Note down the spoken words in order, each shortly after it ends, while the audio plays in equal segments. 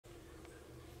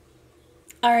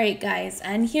All right, guys,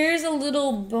 and here's a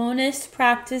little bonus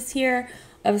practice here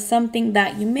of something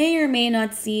that you may or may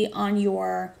not see on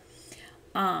your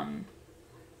ACT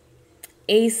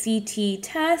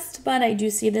test, but I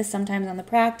do see this sometimes on the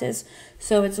practice,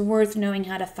 so it's worth knowing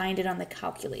how to find it on the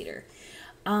calculator.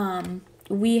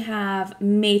 We have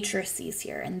matrices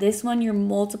here, and this one you're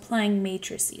multiplying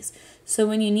matrices. So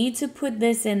when you need to put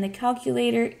this in the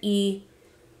calculator, E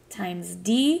times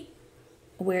D,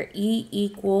 where E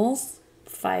equals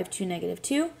 5 to negative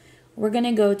 2, we're going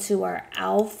to go to our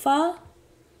alpha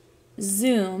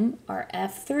zoom, our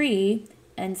F3,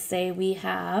 and say we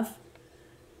have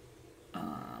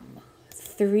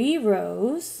 3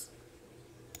 rows.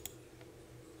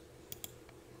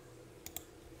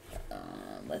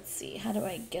 Let's see, how do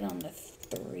I get on the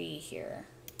 3 here?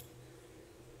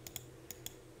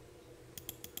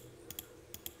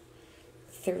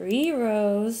 Three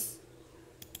rows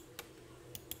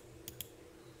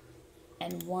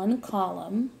and 1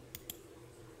 column,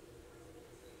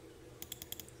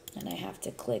 and I have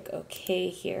to click OK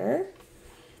here,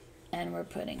 and we're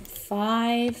putting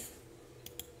 5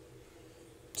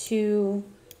 to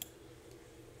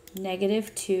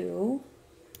negative 2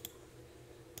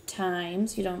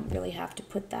 times, you don't really have to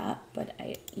put that, but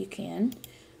you can,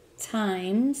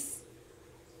 times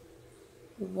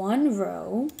 1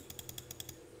 row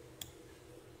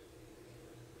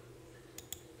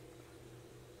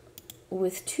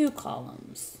with 2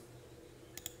 columns.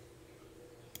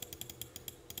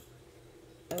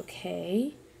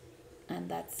 Okay, and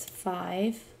that's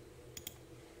 5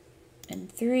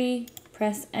 and 3.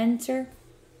 Press enter,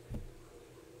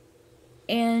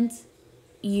 and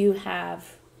you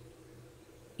have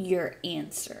your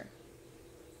answer.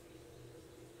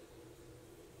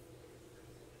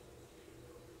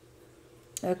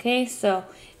 Okay, so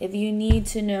if you need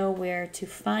to know where to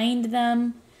find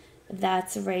them,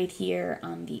 that's right here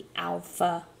on the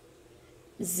alpha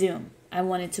zoom. I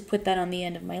wanted to put that on the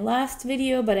end of my last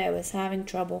video, but I was having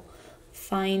trouble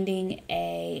finding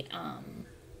a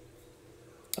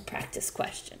practice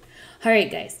question. All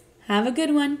right, guys, have a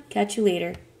good one. Catch you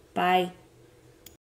later. Bye.